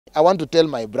I want to tell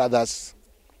my brothers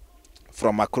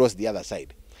from across the other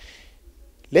side,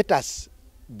 let us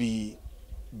be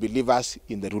believers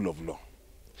in the rule of law.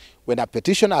 When a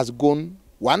petition has gone,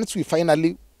 once we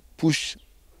finally push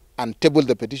and table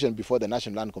the petition before the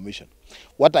National Land Commission,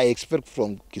 what I expect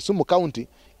from Kisumu County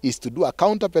is to do a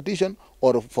counter petition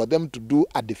or for them to do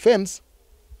a defense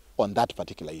on that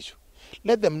particular issue.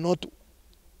 Let them not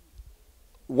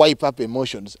wipe up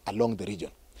emotions along the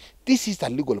region. This is a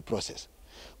legal process.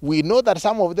 We know that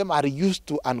some of them are used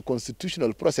to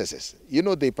unconstitutional processes. You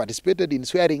know, they participated in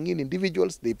swearing in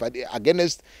individuals, they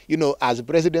against, you know, as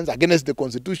presidents, against the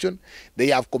Constitution. They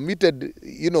have committed,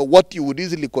 you know, what you would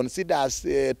easily consider as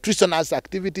treasonous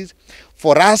activities.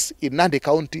 For us in Nandi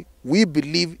County, we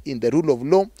believe in the rule of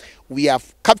law. We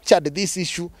have captured this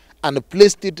issue and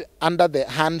placed it under the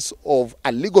hands of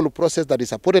a legal process that is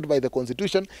supported by the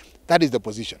Constitution. That is the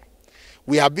position.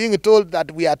 We are being told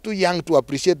that we are too young to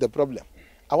appreciate the problem.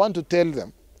 I want to tell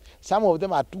them, some of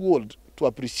them are too old to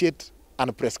appreciate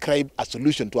and prescribe a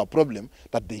solution to a problem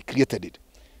that they created it.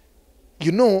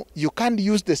 You know, you can't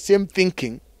use the same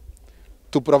thinking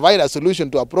to provide a solution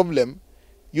to a problem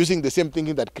using the same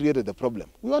thinking that created the problem.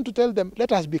 We want to tell them,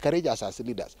 let us be courageous as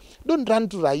leaders. Don't run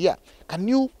to Raya. Can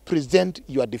you present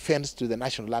your defense to the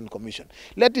National Land Commission?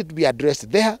 Let it be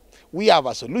addressed there. We have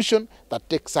a solution that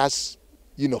takes us,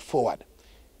 you know, forward.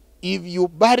 If you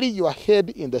bury your head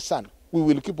in the sand, we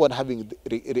will keep on having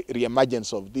the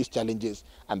re-emergence of these challenges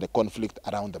and the conflict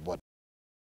around the border.